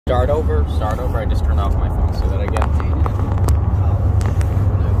Start over. I just turned off my phone so that I get Dated in college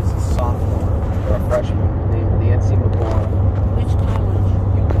when I was a sophomore or a freshman named Nancy McGorn. Which college?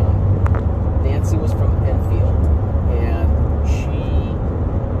 UConn. Nancy was from Enfield, and she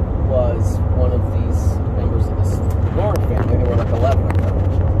was one of these members of this McGorn family. There were like 11 of them.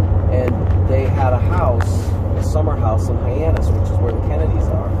 And they had a house, a summer house in Hyannis, which is where the Kennedys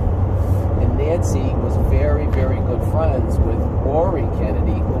are. And Nancy was very, very good friends with Rory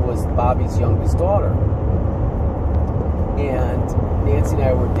Kennedy, who was Bobby's youngest daughter. And Nancy and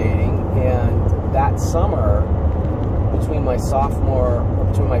I were dating, and that summer, between my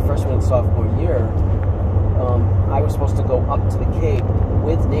freshman and sophomore year, I was supposed to go up to the Cape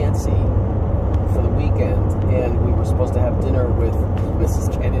with Nancy for the weekend, and we were supposed to have dinner with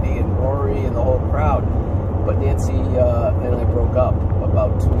Mrs. Kennedy and Rory and the whole crowd. But Nancy and I broke up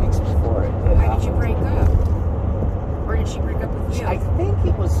about 2 weeks before it happened. Why did you break up? Or did she break up with you? I think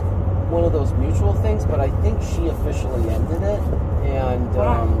it was one of those mutual things, but I think she officially ended it. And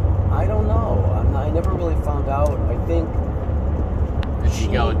I don't know. I never really found out. I think Did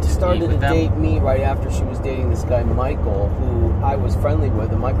you go to started eat with to them? date me right after she was dating this guy Michael, who I was friendly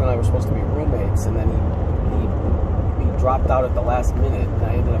with, and Michael and I were supposed to be roommates, and then he dropped out at the last minute, and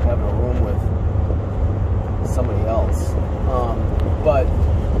I ended up having a room with somebody else. But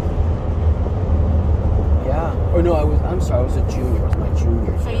yeah, or no, I'm sorry, I was a junior. It was my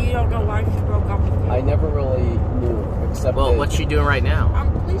junior So year. you don't know why she broke up with you? I never really knew, except Well, that what's she doing right now?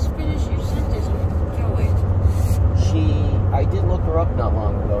 Please finish your sentence and we can go it. I did look her up not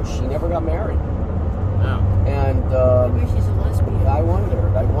long ago. She never got married. Oh. And Maybe she's a lesbian. I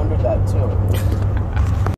wondered that too.